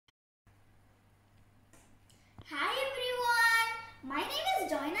My name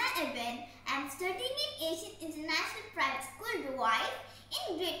is Joyna Eben. I am studying in Asian International Private School, Dubai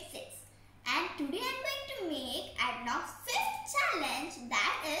in grade 6. And today I am going to make ADNOC's 5th challenge,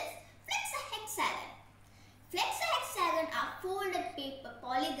 that is Flex A Hexagon. Flex A Hexagon are folded paper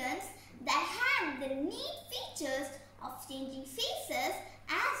polygons that have the neat features of changing faces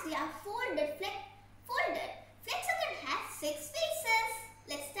as they are folded. Flexagon has 6 faces.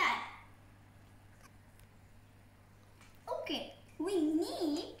 Let's start. Okay, we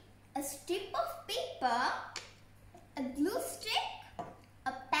need a strip of paper, a glue stick,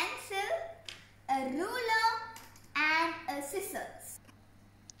 a pencil, a ruler and a scissors.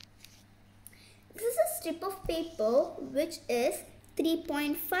 This is a strip of paper which is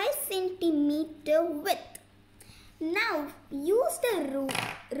 3.5 cm width. Now use the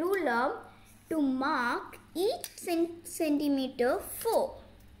ruler to mark each centimeter 4.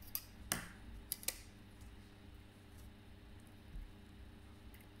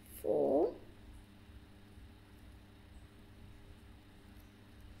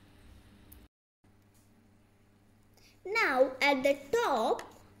 Now at the top,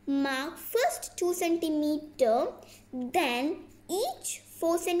 mark first 2 cm, then each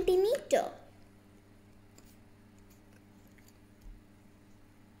 4 cm.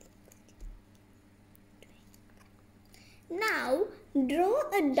 Now draw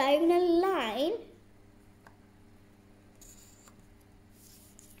a diagonal line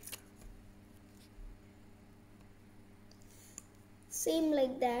same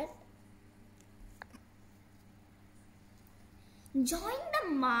like that. Join the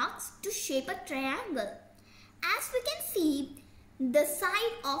marks to shape a triangle. As we can see, the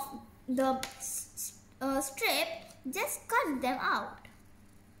side of the strip, just cut them out.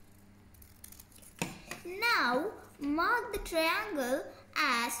 Now mark the triangle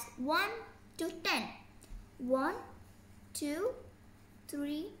as 1 to 10. 1, 2,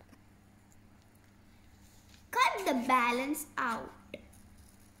 3. Cut the balance out.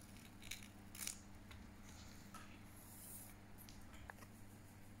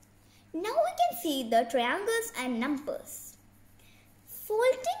 Now we can see the triangles and numbers.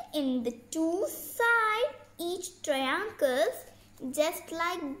 Folding in the two sides each triangles just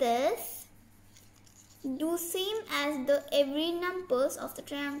like this. Do same as the every numbers of the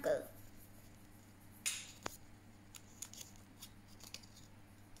triangle.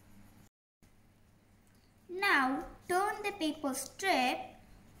 Now turn the paper strip,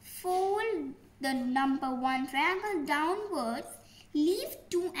 fold the number 1 triangle downwards, leave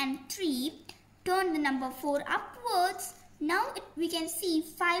 2 and 3, turn the number 4 upwards. Now we can see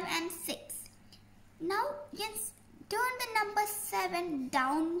 5 and 6. Now yes, turn the number 7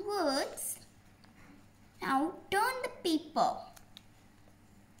 downwards. Now turn the paper,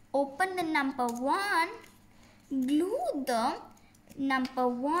 open the number 1, glue the number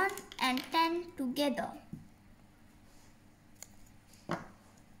 1 and 10 together.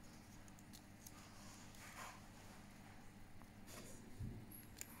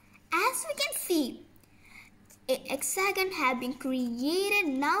 As we can see, a hexagon has been created.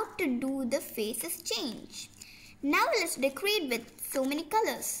 Now to do the faces change. Now let's decorate with so many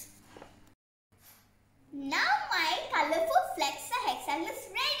colors. Now my colorful Flex A Hexagon is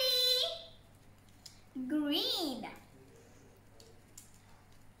ready.